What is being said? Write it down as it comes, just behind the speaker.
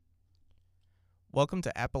Welcome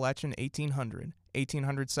to Appalachian 1800.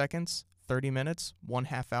 1800 seconds, 30 minutes,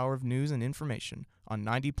 1/2 hour of news and information on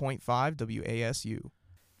 90.5 WASU.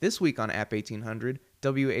 This week on App 1800,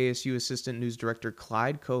 WASU Assistant News Director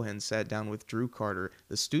Clyde Cohen sat down with Drew Carter,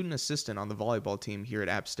 the student assistant on the volleyball team here at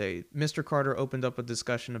App State. Mr. Carter opened up a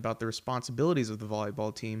discussion about the responsibilities of the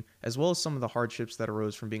volleyball team, as well as some of the hardships that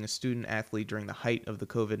arose from being a student athlete during the height of the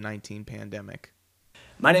COVID-19 pandemic.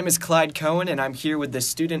 My name is Clyde Cohen, and I'm here with the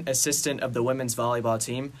student assistant of the women's volleyball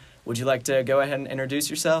team. Would you like to go ahead and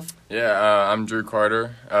introduce yourself? I'm Drew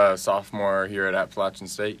Carter, sophomore here at Appalachian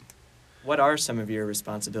State. What are some of your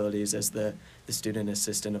responsibilities as the student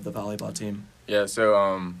assistant of the volleyball team?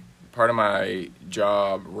 Part of my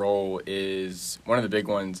job role is, one of the big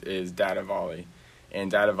ones is data volley.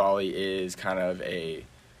 And data volley is kind of a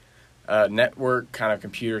network kind of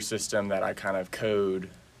computer system that I kind of code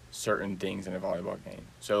certain things in a volleyball game.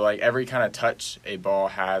 So like every kind of touch a ball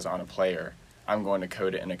has on a player, I'm going to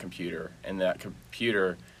code it in a computer, and that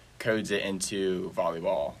computer codes it into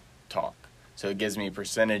volleyball talk. So it gives me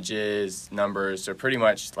percentages, numbers, so pretty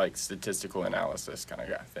much like statistical analysis kind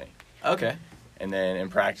of thing. Okay. And then in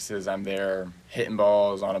practices, I'm there hitting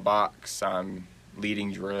balls on a box, I'm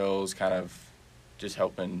leading drills, kind of just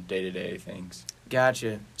helping day-to-day things.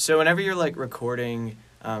 Gotcha. So whenever you're like recording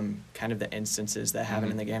kind of the instances that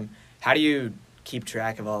happen in the game, how do you keep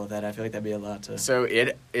track of all of that? I feel like that'd be a lot to... So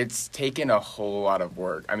it's taken a whole lot of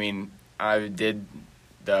work. I mean, I did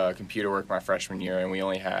the computer work my freshman year, and we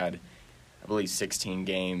only had, I believe, 16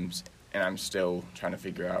 games, and I'm still trying to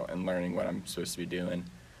figure out and learning what I'm supposed to be doing.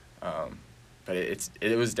 But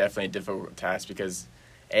it was definitely a difficult task because,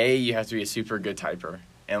 A, you have to be a super good typer.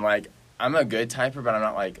 And, like, I'm a good typer, but I'm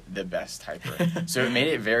not, like, the best typer. So it made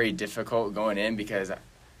it very difficult going in because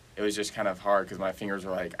it was just kind of hard because my fingers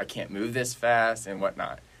were like, I can't move this fast and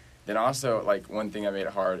whatnot. Then also, like, one thing that made it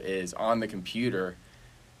hard is on the computer,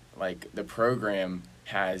 like, the program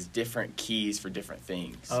has different keys for different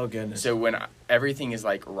things. Oh, goodness. So when everything is,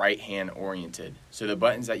 like, right-hand oriented. So the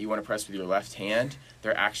buttons that you want to press with your left hand,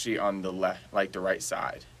 they're actually on the left, like, the right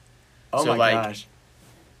side. Oh, so, my gosh.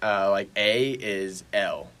 Like, A is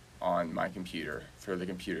L on my computer for the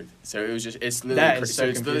computer. So it was just, it's literally, That is so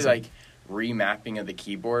it's literally, confusing. like, remapping of the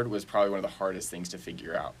keyboard was probably one of the hardest things to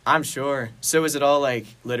figure out. I'm sure. So is it all like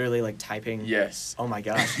literally like typing? Yes. Oh, my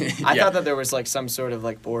gosh. I Yeah. thought that there was like some sort of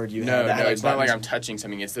like board you had No, that had, it's not like buttons. I'm touching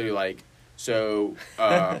something. It's literally like, so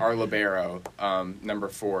our libero, number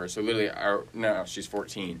 4. So literally, she's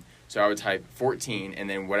 14. So I would type 14, and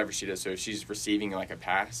then whatever she does. So if she's receiving like a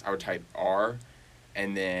pass, I would type R,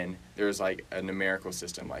 and then there's like a numerical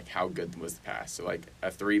system, like how good was the pass. So like a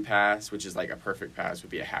 3 pass, which is like a perfect pass, would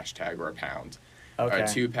be a hashtag or a pound. Okay. A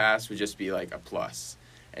 2 pass would just be like a plus.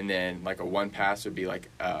 And then like a 1 pass would be like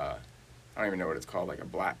I don't even know what it's called, like a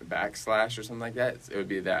black backslash or something like that. It would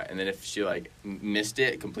be that. And then if she like missed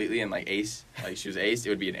it completely and like ace, like she was ace, it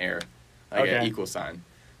would be an error, like an equal sign.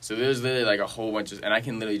 So there's literally like a whole bunch of, and I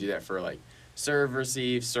can literally do that for like serve,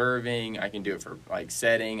 receive, serving. I can do it for like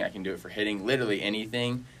setting. I can do it for hitting. Literally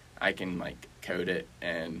anything. I can like code it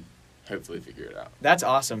and hopefully figure it out. That's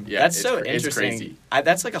awesome. Yeah, That's it's so it's interesting. crazy.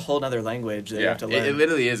 That's like a whole nother language that you have to learn. It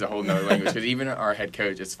literally is a whole nother language because even our head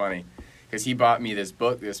coach, it's funny because he bought me this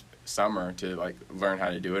book this summer to like learn how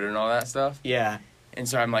to do it and all that stuff. Yeah. And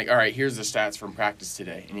so I'm like, all right, here's the stats from practice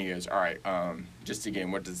today. And he goes, all right, just again,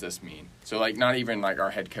 what does this mean? So like not even like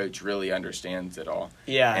our head coach really understands it all.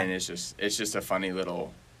 Yeah. And it's just a funny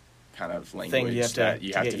little kind of language Thing you have to, that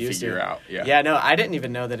you have get to used figure to. out. Yeah. Yeah, no, I didn't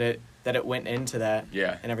even know that it went into that.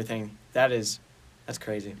 Yeah. And everything. That's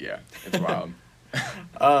crazy. Yeah. It's wild.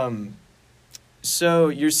 So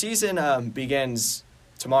your season begins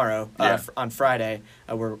tomorrow Yeah. on Friday.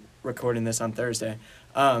 We're recording this on Thursday.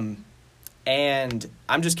 And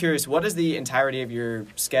I'm just curious, what does the entirety of your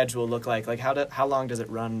schedule look like? Like how long does it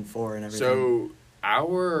run for and everything? So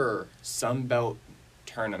our Sunbelt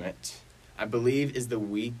tournament, I believe, is the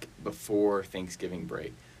week before Thanksgiving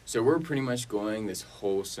break. So we're pretty much going this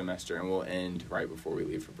whole semester, and we'll end right before we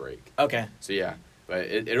leave for break. Okay. So yeah, but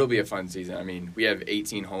it'll be a fun season. I mean, we have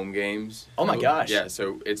 18 home games. Oh my gosh. Yeah,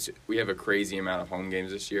 so we have a crazy amount of home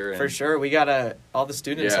games this year. And For sure. We got all the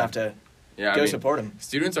students Yeah. have to yeah, go support them.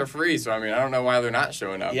 Students are free, so I mean, I don't know why they're not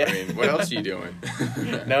showing up. Yeah. I mean, what else are you doing?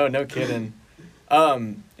 No kidding.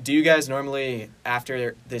 Do you guys normally,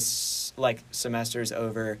 after this like semester's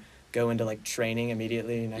over, go into like training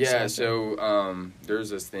immediately next Yeah, semester? so there's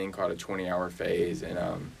this thing called a 20-hour phase, and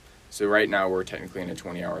so right now we're technically in a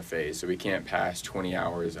 20-hour phase, so we can't pass 20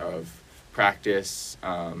 hours of practice.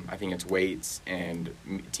 I think it's weights and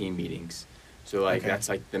team meetings. So like Okay. that's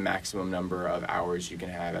like the maximum number of hours you can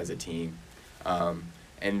have as a team.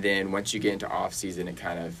 And then once you get into off season, it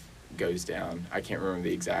kind of goes down. I can't remember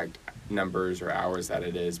the exact numbers or hours that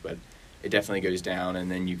it is, but it definitely goes down.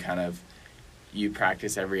 And then you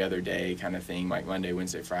practice every other day kind of thing, like Monday,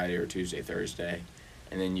 Wednesday, Friday, or Tuesday, Thursday.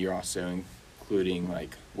 And then you're also including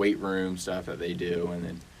like weight room stuff that they do, and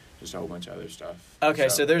then just a whole bunch of other stuff. Okay,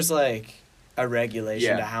 so there's like a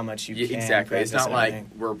regulation to how much you can. Exactly. It's not like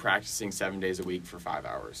anything. we're practicing 7 days a week for 5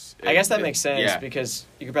 hours. I guess that makes sense because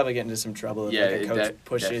you could probably get into some trouble if like a coach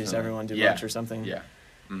pushes definitely. everyone to lunch or something. Yeah.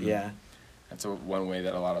 Mm-hmm. Yeah. That's one way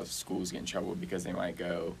that a lot of schools get in trouble, because they might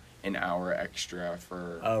go an hour extra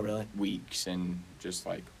for weeks and just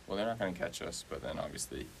like, well, they're not going to catch us, but then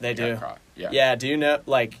obviously they do. Caught. Yeah. Yeah. Do you know,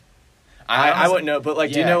 like, I wouldn't know, but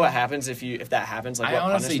like, do you know what happens if that happens? Like, I what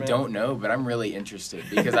honestly punishment? don't know, but I'm really interested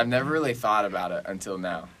because I've never really thought about it until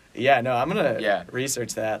now. Yeah, no, I'm gonna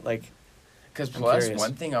research that. Like, because plus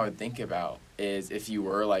one thing I would think about is if you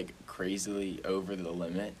were like crazily over the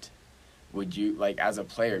limit, would you, like, as a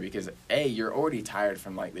player, because you're already tired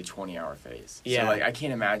from like the 20-hour phase. Yeah. So like I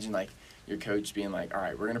can't imagine like your coach being like, all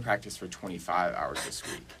right, we're gonna practice for 25 hours this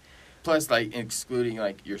week. Plus, like, excluding,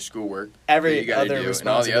 like, your schoolwork. Every that you gotta other do, and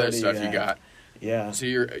all the other stuff you got. Yeah.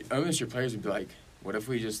 So almost your players would be like, what if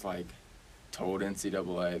we just, like, told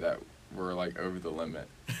NCAA that we're, like, over the limit?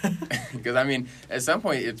 Because, I mean, at some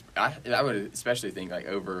point, I would especially think, like,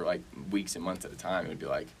 over, like, weeks and months at a time, it would be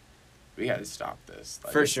like, we got to stop this.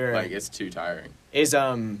 Like, for sure. Like, it's too tiring. Is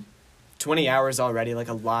 20 hours already, like,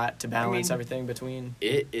 a lot to balance everything between?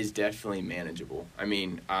 It is definitely manageable. I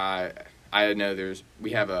mean, I know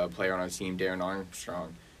we have a player on our team, Darren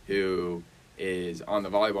Armstrong, who is on the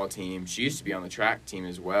volleyball team. She used to be on the track team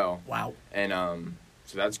as well. Wow. And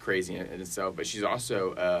so that's crazy in itself. But she's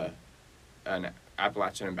also an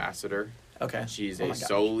Appalachian ambassador. Okay. She's a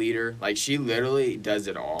soul leader. Like, she literally does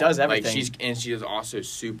it all. Does everything. Like, she is also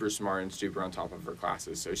super smart and super on top of her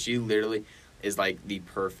classes. So she literally is, like, the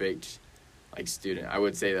perfect, like, student. I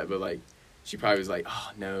would say that, but, like, she probably was like, oh,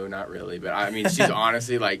 no, not really. But, I mean, she's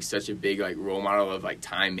honestly, like, such a big, like, role model of, like,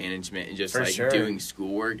 time management and just, doing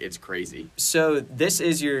schoolwork. It's crazy. So this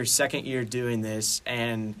is your second year doing this,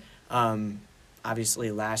 and obviously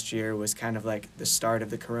last year was kind of, like, the start of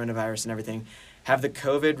the coronavirus and everything. Have the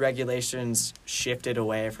COVID regulations shifted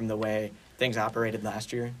away from the way things operated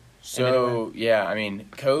last year? So, yeah, I mean,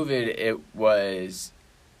 COVID, it was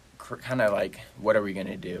kind of like, what are we going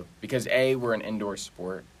to do? Because, we're an indoor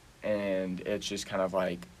sport. And it's just kind of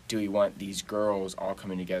like, do we want these girls all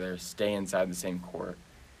coming together, stay inside the same court?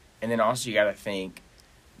 And then also you got to think,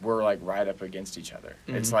 we're, like, right up against each other.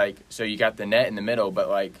 Mm-hmm. It's like, so you got the net in the middle, but,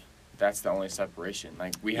 like, that's the only separation.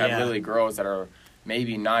 Like, we have literally girls that are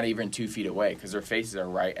maybe not even 2 feet away because their faces are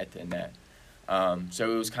right at the net.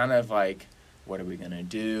 So it was kind of like, what are we going to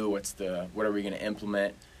do? What are we going to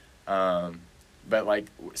implement? But, like,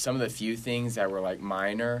 some of the few things that were, like,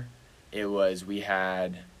 minor, it was we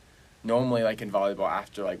had... Normally, like in volleyball,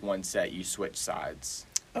 after like one set, you switch sides,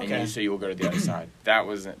 and so you will go to the other side.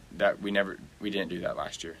 We didn't do that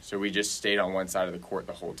last year. So we just stayed on one side of the court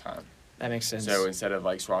the whole time. That makes sense. So instead of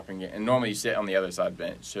like swapping it, and normally you sit on the other side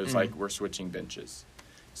bench, so it's like we're switching benches.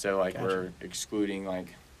 So like we're excluding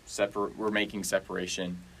like we're making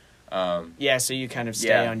separation. So you kind of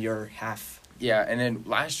stay on your half. Yeah, and then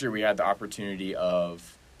last year we had the opportunity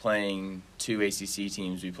of playing 2 ACC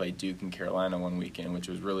teams. We played Duke and Carolina one weekend, which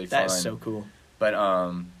was really fun. That's so cool.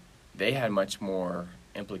 But they had much more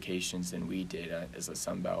implications than we did as a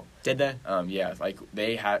Sun Belt. Did they? Yeah, like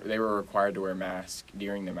they were required to wear masks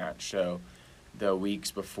during the match. So the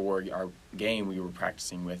weeks before our game, we were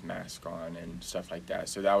practicing with masks on and stuff like that.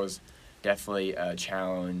 So that was definitely a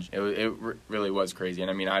challenge. It really was crazy. And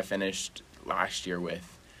I mean, I finished last year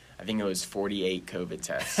with, I think it was 48 COVID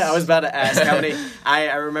tests. I was about to ask how many.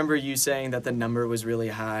 I remember you saying that the number was really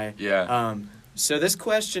high. Yeah. So this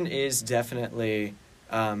question is definitely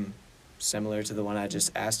similar to the one I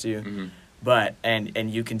just asked you. Mm-hmm. But,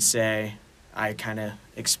 and you can say, I kind of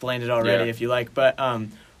explained it already if you like. But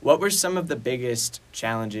what were some of the biggest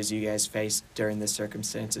challenges you guys faced during the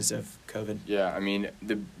circumstances of COVID? Yeah, I mean,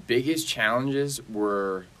 the biggest challenges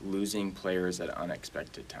were losing players at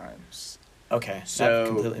unexpected times. Okay, so that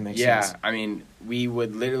completely makes sense. Yeah, I mean, we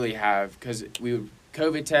would literally have, because we would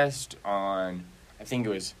COVID test on, I think it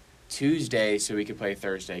was Tuesday, so we could play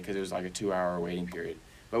Thursday because it was like a 2-hour waiting period.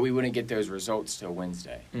 But we wouldn't get those results till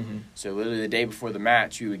Wednesday. Mm-hmm. So literally the day before the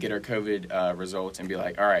match, we would get our COVID results and be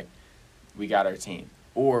like, all right, we got our team.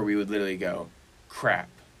 Or we would literally go, crap,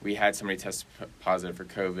 we had somebody test positive for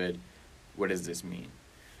COVID. What does this mean?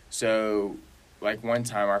 So, like one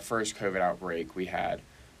time, our first COVID outbreak, we had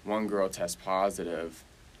one girl test positive,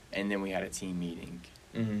 and then we had a team meeting.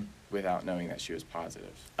 Mm-hmm. without knowing that she was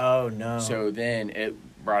positive. Oh, no. So then it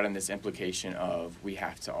brought in this implication of we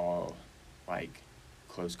have to all,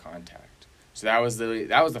 close contact. So that was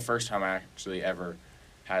the first time I actually ever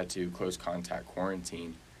had to close contact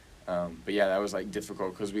quarantine. But yeah, that was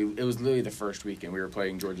difficult because it was literally the first weekend we were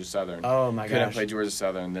playing Georgia Southern. Oh my gosh. Couldn't play Georgia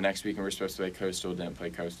Southern. The next weekend we were supposed to play Coastal, didn't play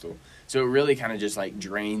Coastal. So it really kind of just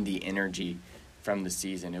drained the energy from the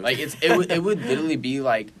season. It was it would literally be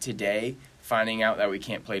like today finding out that we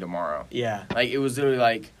can't play tomorrow. Yeah. It was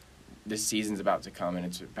literally the season's about to come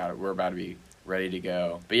and we're about to be ready to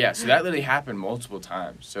go. But yeah, so that literally happened multiple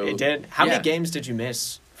times. So it did. How many games did you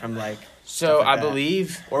miss from So I that?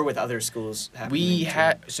 Believe, or with other schools, we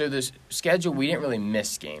had this schedule. We didn't really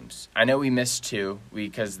miss games. I know we missed 2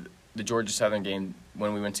 because the Georgia Southern game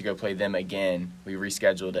when we went to go play them again, we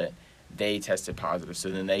rescheduled it. They tested positive, so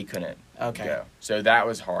then they couldn't go. So that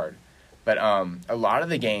was hard. But a lot of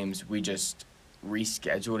the games we just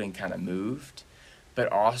rescheduled and kind of moved.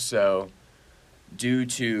 But also, due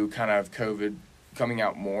to kind of COVID coming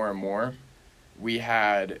out more and more, we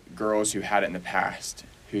had girls who had it in the past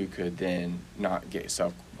who could then not get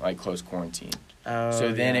close quarantine. Oh,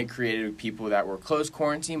 so then it created people that were close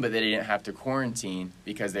quarantine, but they didn't have to quarantine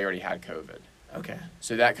because they already had COVID. Okay.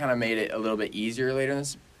 So that kind of made it a little bit easier later in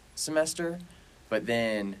this semester, but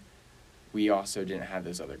then we also didn't have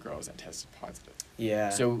those other girls that tested positive. Yeah.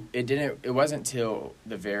 So it wasn't till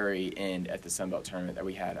the very end at the Sunbelt tournament that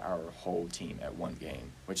we had our whole team at one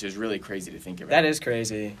game, which is really crazy to think about. That is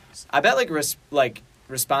crazy. I bet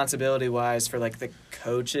responsibility-wise for the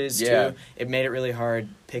coaches too, it made it really hard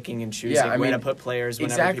picking and choosing when to put players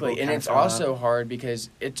whenever people and it's also hard because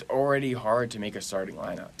it's already hard to make a starting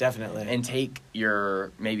lineup. Definitely. And take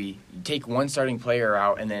one starting player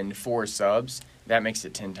out and then 4 subs. That makes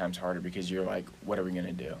it 10 times harder because you're what are we going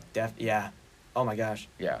to do? Yeah. Oh my gosh.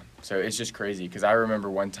 Yeah. So it's just crazy because I remember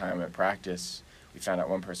one time at practice we found out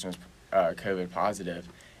one person was COVID positive,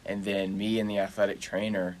 and then me and the athletic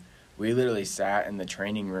trainer, we literally sat in the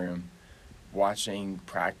training room watching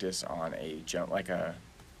practice on a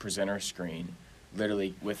presenter screen,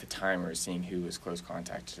 literally with a timer, seeing who was close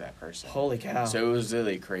contact to that person. Holy cow. So it was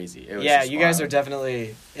really crazy. It was you guys are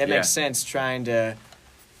definitely, it makes sense trying to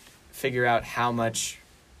figure out how much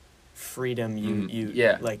freedom you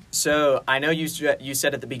So I know you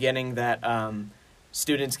said at the beginning that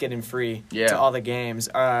students get in free to all the games.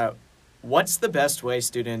 What's the best way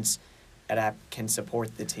students at App can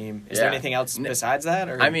support the team? Is there anything else besides that?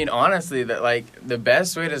 Or? I mean, honestly, that the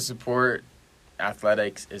best way to support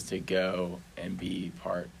athletics is to go and be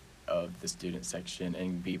part of the student section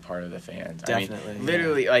and be part of the fans. Definitely. I mean,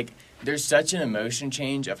 literally, there's such an emotion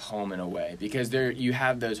change of home and away because you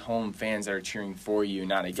have those home fans that are cheering for you,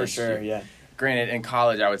 not against you. For sure, yeah. Granted, in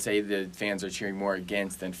college, I would say the fans are cheering more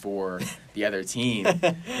against than for the other team.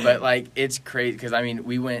 But, it's crazy because,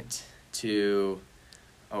 we went to...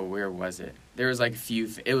 Oh, where was it? There was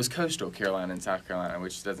it was Coastal Carolina and South Carolina,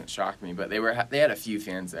 which doesn't shock me, but they had a few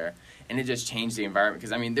fans there, and it just changed the environment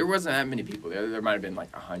because there wasn't that many people there. There might have been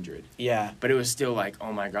 100. Yeah. But it was still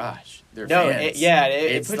oh my gosh, they're fans.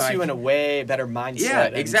 It puts you in a way better mindset. Yeah,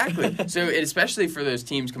 exactly. So especially for those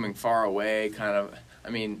teams coming far away, kind of.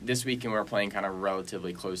 This weekend we're playing kind of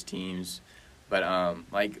relatively close teams, but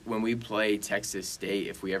when we play Texas State,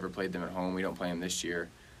 if we ever played them at home, we don't play them this year.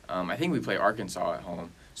 I think we play Arkansas at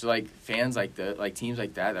home. So, fans teams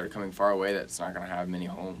like that are coming far away that's not going to have many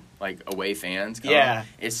home, away fans come. Yeah.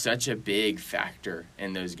 It's such a big factor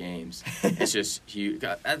in those games. It's just huge.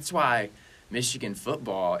 That's why Michigan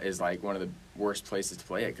football is, one of the worst places to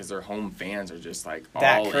play it because their home fans are just, all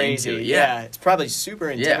that crazy. Into it. Yeah. It's probably super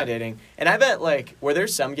intimidating. Yeah. And I bet, were there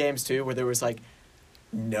some games, too, where there was,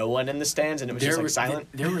 no one in the stands and it was just, silent?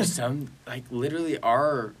 There were some, literally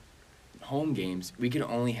our home games, we could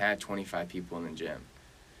only have 25 people in the gym.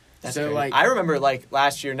 That's so crazy. I remember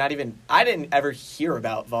last year, I didn't ever hear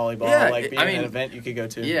about volleyball being an event you could go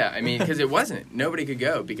to. Yeah, because it wasn't. Nobody could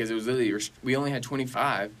go because it was literally we only had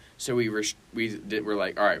 25. So we're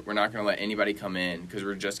like, all right, we're not going to let anybody come in because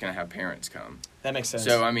we're just going to have parents come. That makes sense.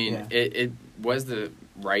 So it was the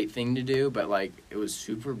right thing to do, but it was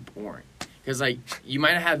super boring. Because, you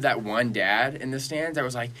might have had that one dad in the stands that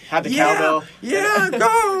was had the cowbell. Yeah,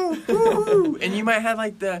 go! Woo-hoo! And you might have,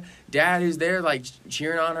 the dad who's there,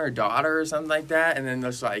 cheering on her daughter or something like that. And then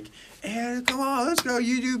there's hey, come on, let's go,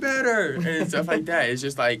 you do better. And stuff like that. It's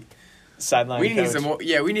just sideline we need coach. some more.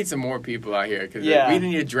 Yeah, we need some more people out here because we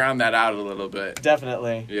need to drown that out a little bit.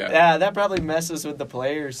 Definitely. Yeah, that probably messes with the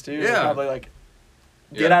players, too. Yeah. They're probably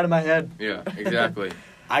get out of my head. Yeah, exactly.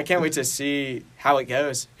 I can't wait to see how it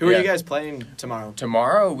goes. Who are you guys playing tomorrow?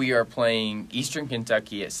 Tomorrow we are playing Eastern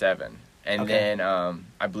Kentucky at 7. And Okay. then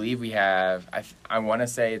I believe we have, I want to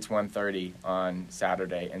say it's 1:30 on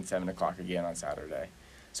Saturday and 7 o'clock again on Saturday.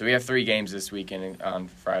 So we have 3 games this weekend on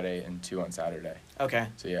Friday and 2 on Saturday. Okay.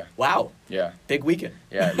 So yeah, Wow. yeah, Big weekend.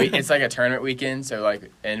 yeah. It's like a tournament weekend. So like,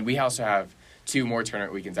 and we also have 2 more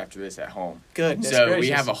tournament weekends after this at home. Goodness So gracious. we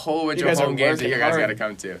have a whole bunch You of guys are home games that you working guys hard. got to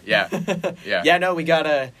come to. Yeah, yeah, Yeah, no, we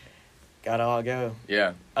gotta all go.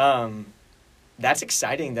 yeah, That's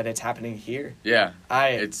exciting that it's happening here. yeah.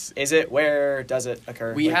 Is it, where does it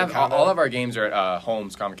occur? We Like have the combo? all of our games are at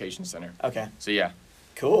Holmes Convocation Center. Okay, So yeah.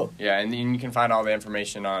 cool. Yeah, and you can find all the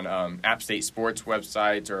information on App State Sports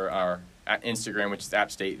website or our Instagram, which is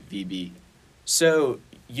App State VB. So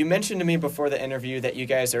you mentioned to me before the interview that you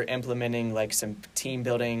guys are implementing like some team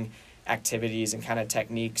building activities and kind of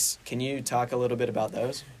techniques. Can you talk a little bit about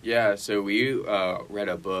those? Yeah, so we read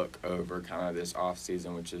a book over kind of this off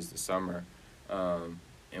season, which is the summer, and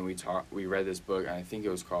we read this book. And I think it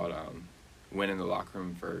was called "Win in the Locker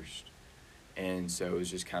Room First," and so it was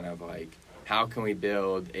just kind of like, how can we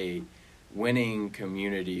build a winning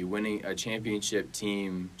community, winning a championship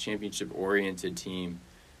team, championship-oriented team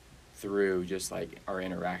through just like our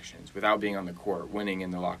interactions without being on the court, winning in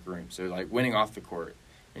the locker room. So like winning off the court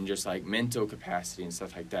and just like mental capacity and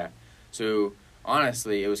stuff like that. So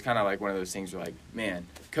honestly, it was kind of like one of those things where like, man,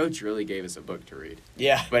 coach really gave us a book to read.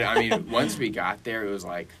 Yeah. But I mean, once we got there, it was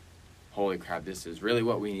like, holy crap, this is really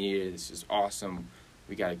what we needed. This is awesome.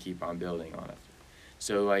 We got to keep on building on it.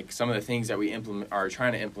 So like some of the things that we are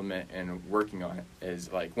trying to implement and working on it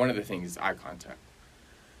is like one of the things is eye contact.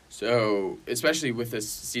 So especially with this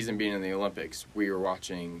season being in the Olympics, we were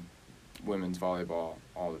watching women's volleyball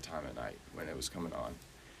all the time at night when it was coming on.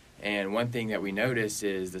 And one thing that we noticed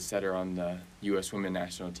is the setter on the U.S. women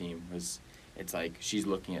national team it's like she's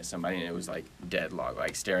looking at somebody and it was like deadlock,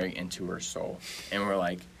 like staring into her soul. And we're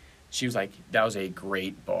like, she was like, that was a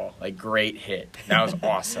great ball, like great hit. That was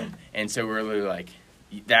awesome. And so we're literally like,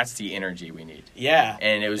 that's the energy we need. Yeah.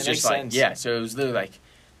 And it was That just makes like, sense. yeah, so it was literally like,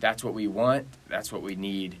 that's what we want, that's what we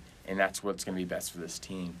need, and that's what's going to be best for this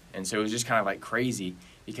team. And so it was just kind of like crazy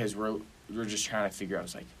because we're just trying to figure out,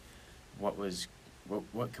 it's like,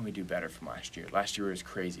 what can we do better from last year? Last year was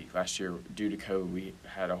crazy. Last year, due to COVID, we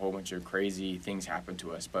had a whole bunch of crazy things happen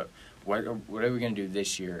to us. But what are we going to do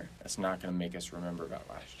this year that's not going to make us remember about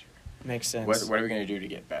last year? Makes sense. What are we going to do to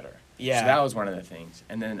get better? Yeah. So that was one of the things.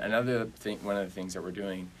 And then one of the things that we're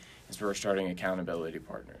doing is we're starting accountability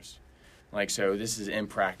partners. Like, so this is in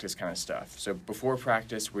practice kind of stuff. So before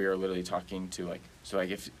practice, we are literally talking to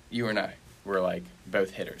if you and I were like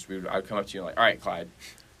both hitters, I would come up to you and like, all right, Clyde,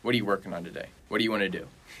 what are you working on today? What do you want to do?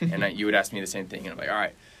 And you would ask me the same thing. And I'm like, all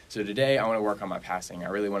right, so today I want to work on my passing. I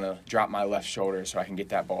really want to drop my left shoulder so I can get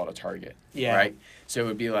that ball to target. Yeah. Right? So it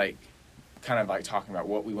would be like, kind of like talking about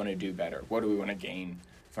what we want to do better. What do we want to gain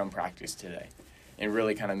from practice today? And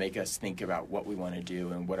really kind of make us think about what we want to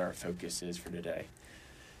do and what our focus is for today.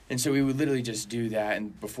 And so we would literally just do that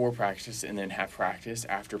and before practice and then have practice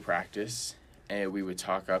after practice. And we would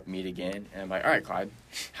talk up, meet again. And I'm like, all right, Clyde,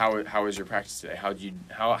 how was your practice today? How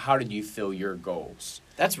did you fill your goals?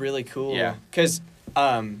 That's really cool. Yeah. Because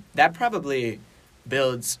that probably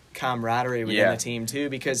builds camaraderie within Yeah. the team too.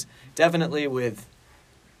 Because definitely with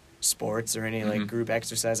sports or any like Mhm. group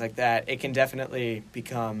exercise like that, it can definitely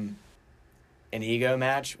become an ego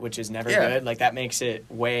match, which is never Yeah. good. Like that makes it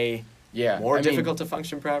way Yeah. more I mean, difficult to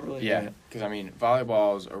function properly. Yeah, because, I mean,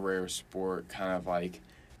 volleyball is a rare sport, kind of like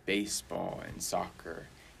baseball and soccer.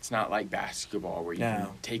 It's not like basketball where you can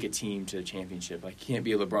No. take a team to the championship. Like, you can't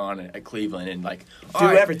be LeBron at Cleveland and, like, Do all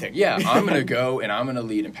right, everything. Yeah, I'm going to go and I'm going to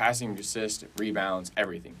lead in passing, assist, rebounds,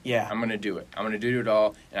 everything. Yeah. I'm going to do it. I'm going to do it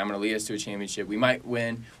all, and I'm going to lead us to a championship. We might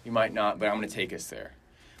win, we might not, but I'm going to take us there.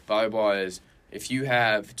 Volleyball is, if you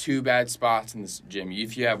have 2 bad spots in this gym,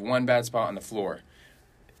 if you have 1 bad spot on the floor,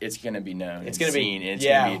 it's going to be known. It's going to be seen, and it's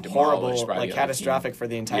going to be horrible, demolished by like the other catastrophic team. for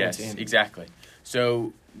the entire Yes, team. exactly.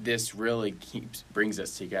 So this really brings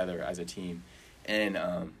us together as a team, and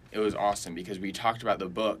it was awesome because we talked about the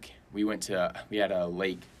book. We had a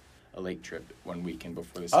lake trip one weekend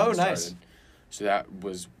before the season nice. started. So that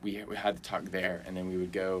was we had to talk there, and then we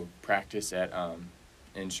would go practice at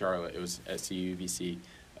in Charlotte. It was at CUVC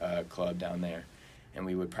club down there, and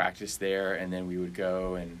we would practice there, and then we would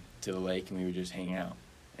go to the lake and we would just hang out,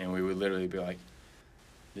 and we would literally be like,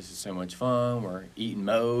 this is so much fun. We're eating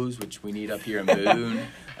Moe's, which we need up here in Boone.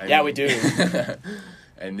 Yeah, we do.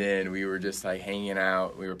 And then we were just like hanging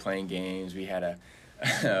out. We were playing games. We had a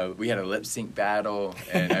lip sync battle,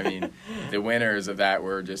 and I mean, the winners of that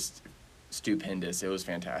were just stupendous. It was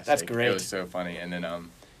fantastic. That's great. It was so funny. And then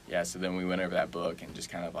yeah, so then we went over that book and just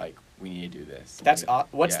kind of like, we need to do this. That's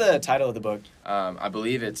what's the title of the book? I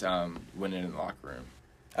believe it's Winning in the Locker Room.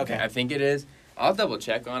 Okay. I think it is. I'll double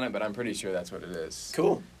check on it, but I'm pretty sure that's what it is.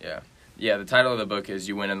 Cool. Yeah. Yeah, the title of the book is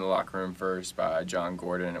You Win in the Locker Room First by John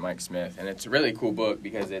Gordon and Mike Smith. And it's a really cool book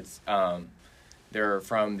because it's they're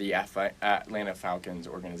from the Atlanta Falcons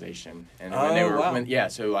organization. And when they were wow.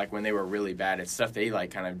 So like when they were really bad, it's stuff they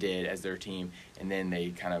like kind of did as their team, and then they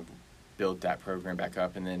kind of built that program back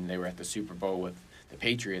up, and then they were at the Super Bowl with the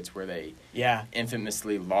Patriots where they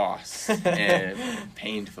infamously lost and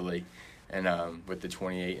painfully, and with the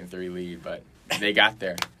 28-3 lead, but they got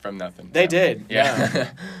there from nothing. They did.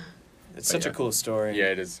 Yeah. It's such a cool story. Yeah,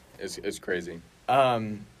 it is. It's crazy.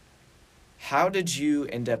 How did you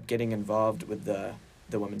end up getting involved with the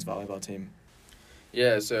women's volleyball team?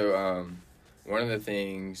 Yeah, so one of the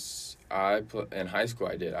things in high school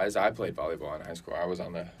I did is I played volleyball in high school. I was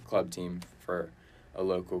on the club team for a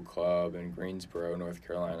local club in Greensboro, North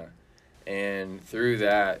Carolina. And through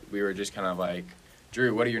that, we were just kind of like,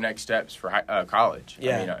 Drew, what are your next steps for college?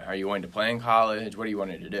 Yeah. I mean, are you wanting to play in college? What are you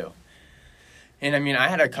wanting to do? And, I mean, I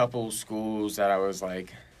had a couple schools that I was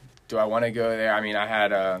like, do I want to go there? I mean, I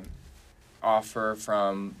had a offer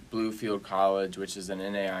from Bluefield College, which is an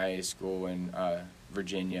NAIA school in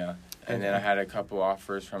Virginia. And then I had a couple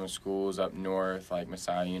offers from schools up north, like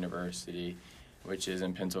Messiah University, which is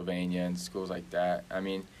in Pennsylvania, and schools like that. I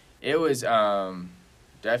mean, it was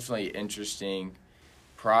definitely interesting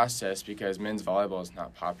process because men's volleyball is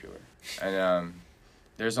not popular. And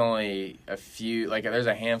there's only there's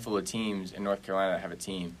a handful of teams in North Carolina that have a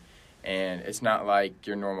team. And it's not like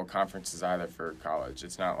your normal conferences either for college.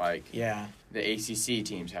 It's not like the ACC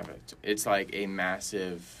teams have it. It's like a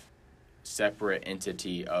massive separate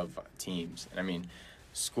entity of teams. And I mean,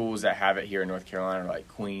 schools that have it here in North Carolina are like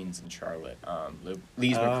Queens and Charlotte.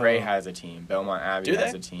 Lees McRae has a team. Belmont Abbey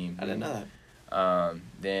has a team. I didn't know that.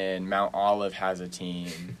 Then Mount Olive has a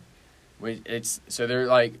team. So they're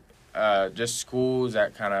like just schools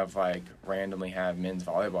that kind of like randomly have men's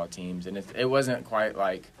volleyball teams. And it wasn't quite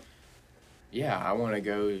like, yeah, I want to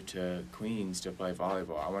go to Queens to play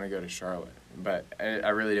volleyball. I want to go to Charlotte. But I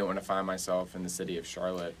really didn't want to find myself in the city of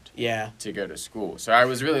Charlotte to go to school. So I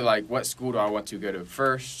was really like, what school do I want to go to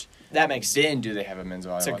first? That makes sense. Then do they have a men's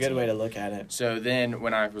volleyball team? It's a good way to look at it. So then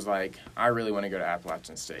when I was like, I really want to go to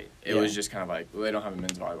Appalachian State, it was just kind of like, well, they don't have a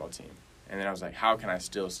men's volleyball team. And then I was like, how can I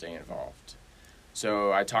still stay involved?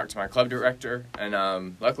 So I talked to my club director,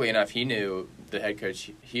 and luckily enough, he knew the head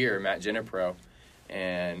coach here, Matt Genipro.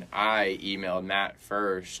 And I emailed Matt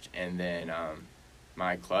first, and then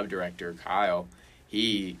my club director, Kyle,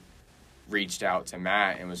 he reached out to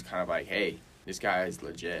Matt and was kind of like, hey, this guy is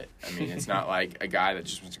legit. I mean, it's not like a guy that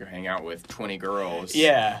just wants to go hang out with 20 girls.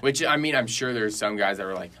 Yeah. Which, I mean, I'm sure there's some guys that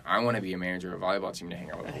were like, I want to be a manager of a volleyball team to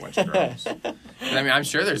hang out with a bunch of girls. And I mean, I'm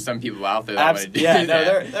sure there's some people out there that want to do that.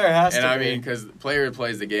 Yeah, there has to be. And I mean, because the player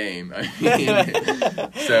plays the game. I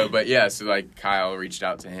mean, so like Kyle reached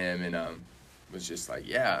out to him and was just like,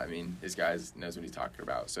 yeah, I mean, this guy knows what he's talking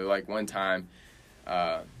about. So, like, one time,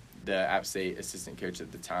 the App State assistant coach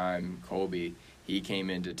at the time, Colby, he came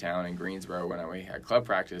into town in Greensboro when we had club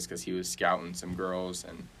practice because he was scouting some girls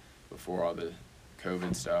and before all the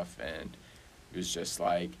COVID stuff. And it was just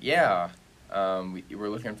like, yeah, we're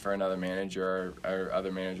looking for another manager. Our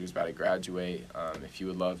other manager was about to graduate. If you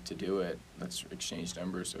would love to do it, let's exchange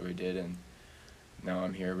numbers. So we did, and now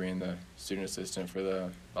I'm here being the student assistant for the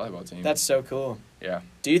volleyball team. That's so cool. Yeah.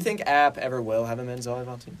 Do you think App ever will have a men's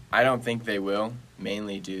volleyball team? I don't think they will,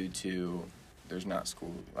 mainly due to there's not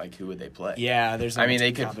school. Like, who would they play? Yeah, there's no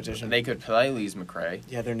competition. They could play Lees McRae.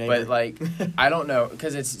 Yeah, their neighbor. But, like, I don't know,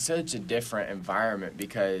 because it's such a different environment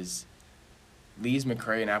because Lees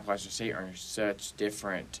McRae and Appalachian State are such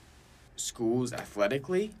different schools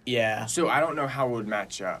athletically. Yeah. So I don't know how it would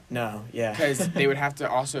match up. No, yeah. Because they would have to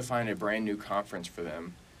also find a brand new conference for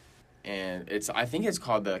them. And I think it's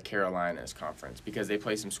called the Carolinas Conference because they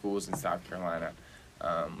play some schools in South Carolina,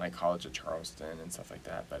 like College of Charleston and stuff like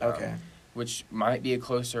that. But okay. Which might be a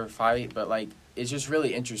closer fight, but like it's just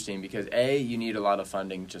really interesting because you need a lot of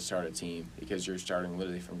funding to start a team because you're starting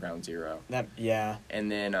literally from ground zero.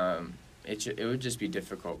 And then it would just be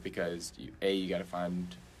difficult because you got to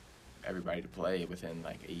find everybody to play within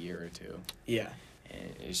like a year or two. Yeah.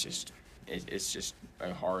 And it's just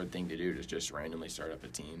a hard thing to do to just randomly start up a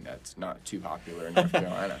team that's not too popular in North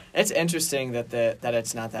Carolina. It's interesting that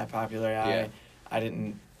it's not that popular. Yeah. I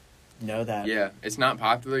didn't know that. Yeah, it's not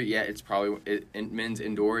popular yet. It's probably men's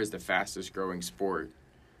indoor is the fastest growing sport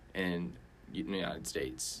in the United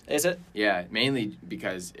States. Is it? Yeah, mainly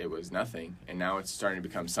because it was nothing, and now it's starting to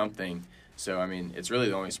become something. So I mean, it's really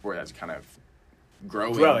the only sport that's kind of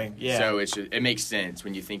growing. Yeah. So it makes sense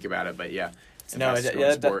when you think about it. But yeah, it's the No, fastest that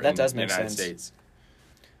growing sport in does the make United sense. States.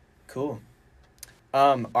 Cool.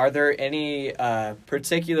 Are there any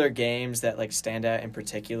particular games that like stand out in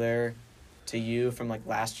particular to you from like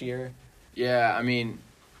last year? Yeah, I mean,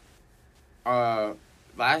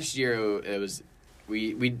 last year it was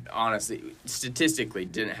we honestly statistically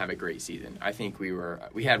didn't have a great season. I think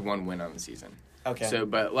we had one win on the season. Okay. So,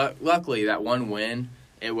 but luckily that one win,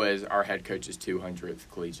 it was our head coach's 200th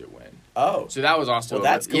collegiate win. Oh. So that was also Well,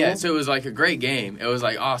 that's cool. Yeah, so it was like a great game. It was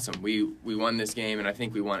like awesome. We won this game, and I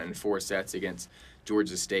think we won it in 4 sets against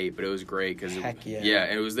Georgia State. But it was great because Heck yeah. Yeah,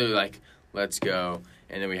 it was literally like let's go.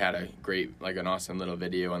 And then we had an awesome little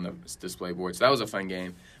video on the display board. So that was a fun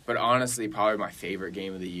game. But honestly, probably my favorite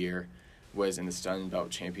game of the year was in the Sun Belt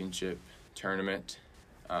Championship tournament.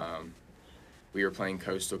 We were playing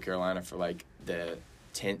Coastal Carolina for like the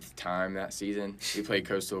 10th time that season. We played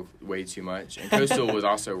Coastal way too much. And Coastal was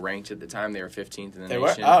also ranked at the time. They were 15th in the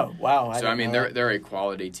nation. Oh, wow. So, I mean, they're a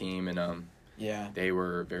quality team, and yeah, they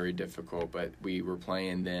were very difficult. But we were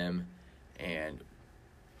playing them, and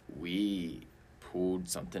we pulled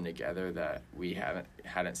something together that we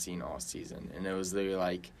hadn't seen all season. And it was literally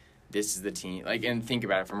like, this is the team. Like, and think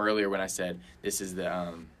about it from earlier when I said this was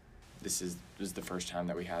the first time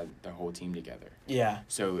that we had the whole team together. Yeah.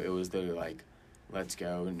 So it was literally like, let's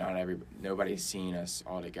go. Nobody's seen us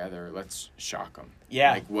all together. Let's shock them.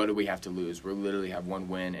 Yeah. Like, what do we have to lose? We literally have one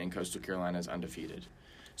win, and Coastal Carolina is undefeated.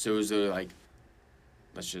 So it was literally like,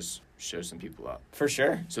 let's just show some people up. For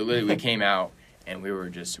sure. So literally, we came out and we were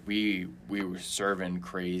serving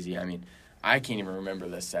crazy. I mean, I can't even remember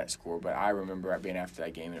the set score, but I remember being after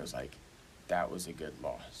that game, and it was like, that was a good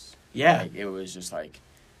loss. Yeah. Like, it was just like,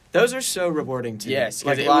 those are so rewarding too. Yes,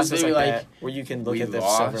 like it losses was like literally that, where you can look we at the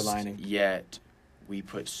lost, silver lining. Yet we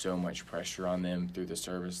put so much pressure on them through the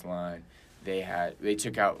service line. They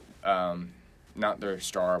took out not their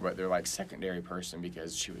star, but their like secondary person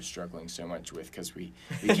because she was struggling so much because we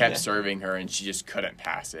kept serving her and she just couldn't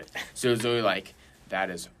pass it. So it was really like, that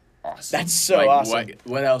is awesome. That's so like, awesome.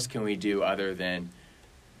 What else can we do other than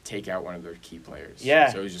take out one of their key players? Yeah.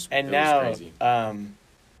 So it was just and it now was crazy.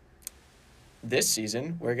 This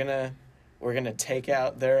season we're gonna take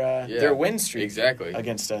out their win streak exactly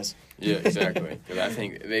against us. Yeah, exactly. Because I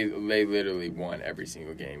think they literally won every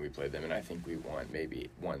single game we played them, and I think we won maybe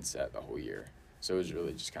one set the whole year. So it was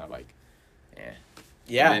really just kind of like,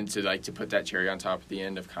 Yeah. And then to put that cherry on top at the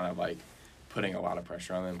end of kind of like putting a lot of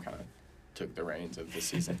pressure on them, kind of took the reins of the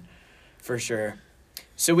season. For sure.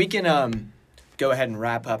 So we can go ahead and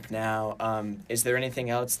wrap up now. Is there anything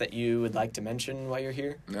else that you would like to mention while you're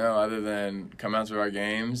here? No, other than come out to our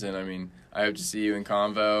games, and I mean, I hope to see you in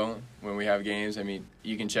Convo when we have games. I mean,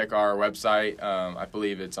 you can check our website. I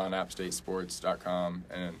believe it's on appstatesports.com,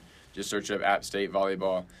 and just search up App State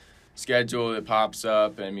Volleyball schedule. It pops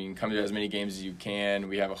up. I mean, come to as many games as you can.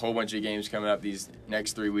 We have a whole bunch of games coming up these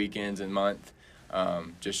next 3 weekends and month.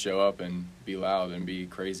 Just show up and be loud and be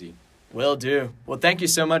crazy. Will do. Well, thank you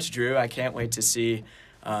so much, Drew. I can't wait to see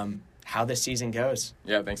how this season goes.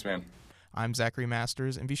 Yeah, thanks, man. I'm Zachary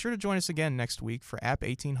Masters, and be sure to join us again next week for App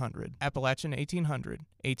 1800. Appalachian 1800.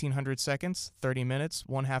 1800 seconds, 30 minutes,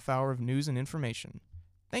 1/2 hour of news and information.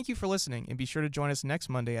 Thank you for listening, and be sure to join us next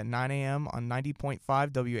Monday at 9 a.m. on 90.5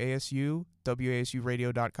 WASU,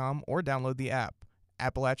 WASUradio.com, or download the app.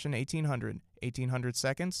 Appalachian 1800. 1800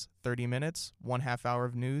 seconds, 30 minutes, 1/2 hour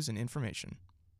of news and information.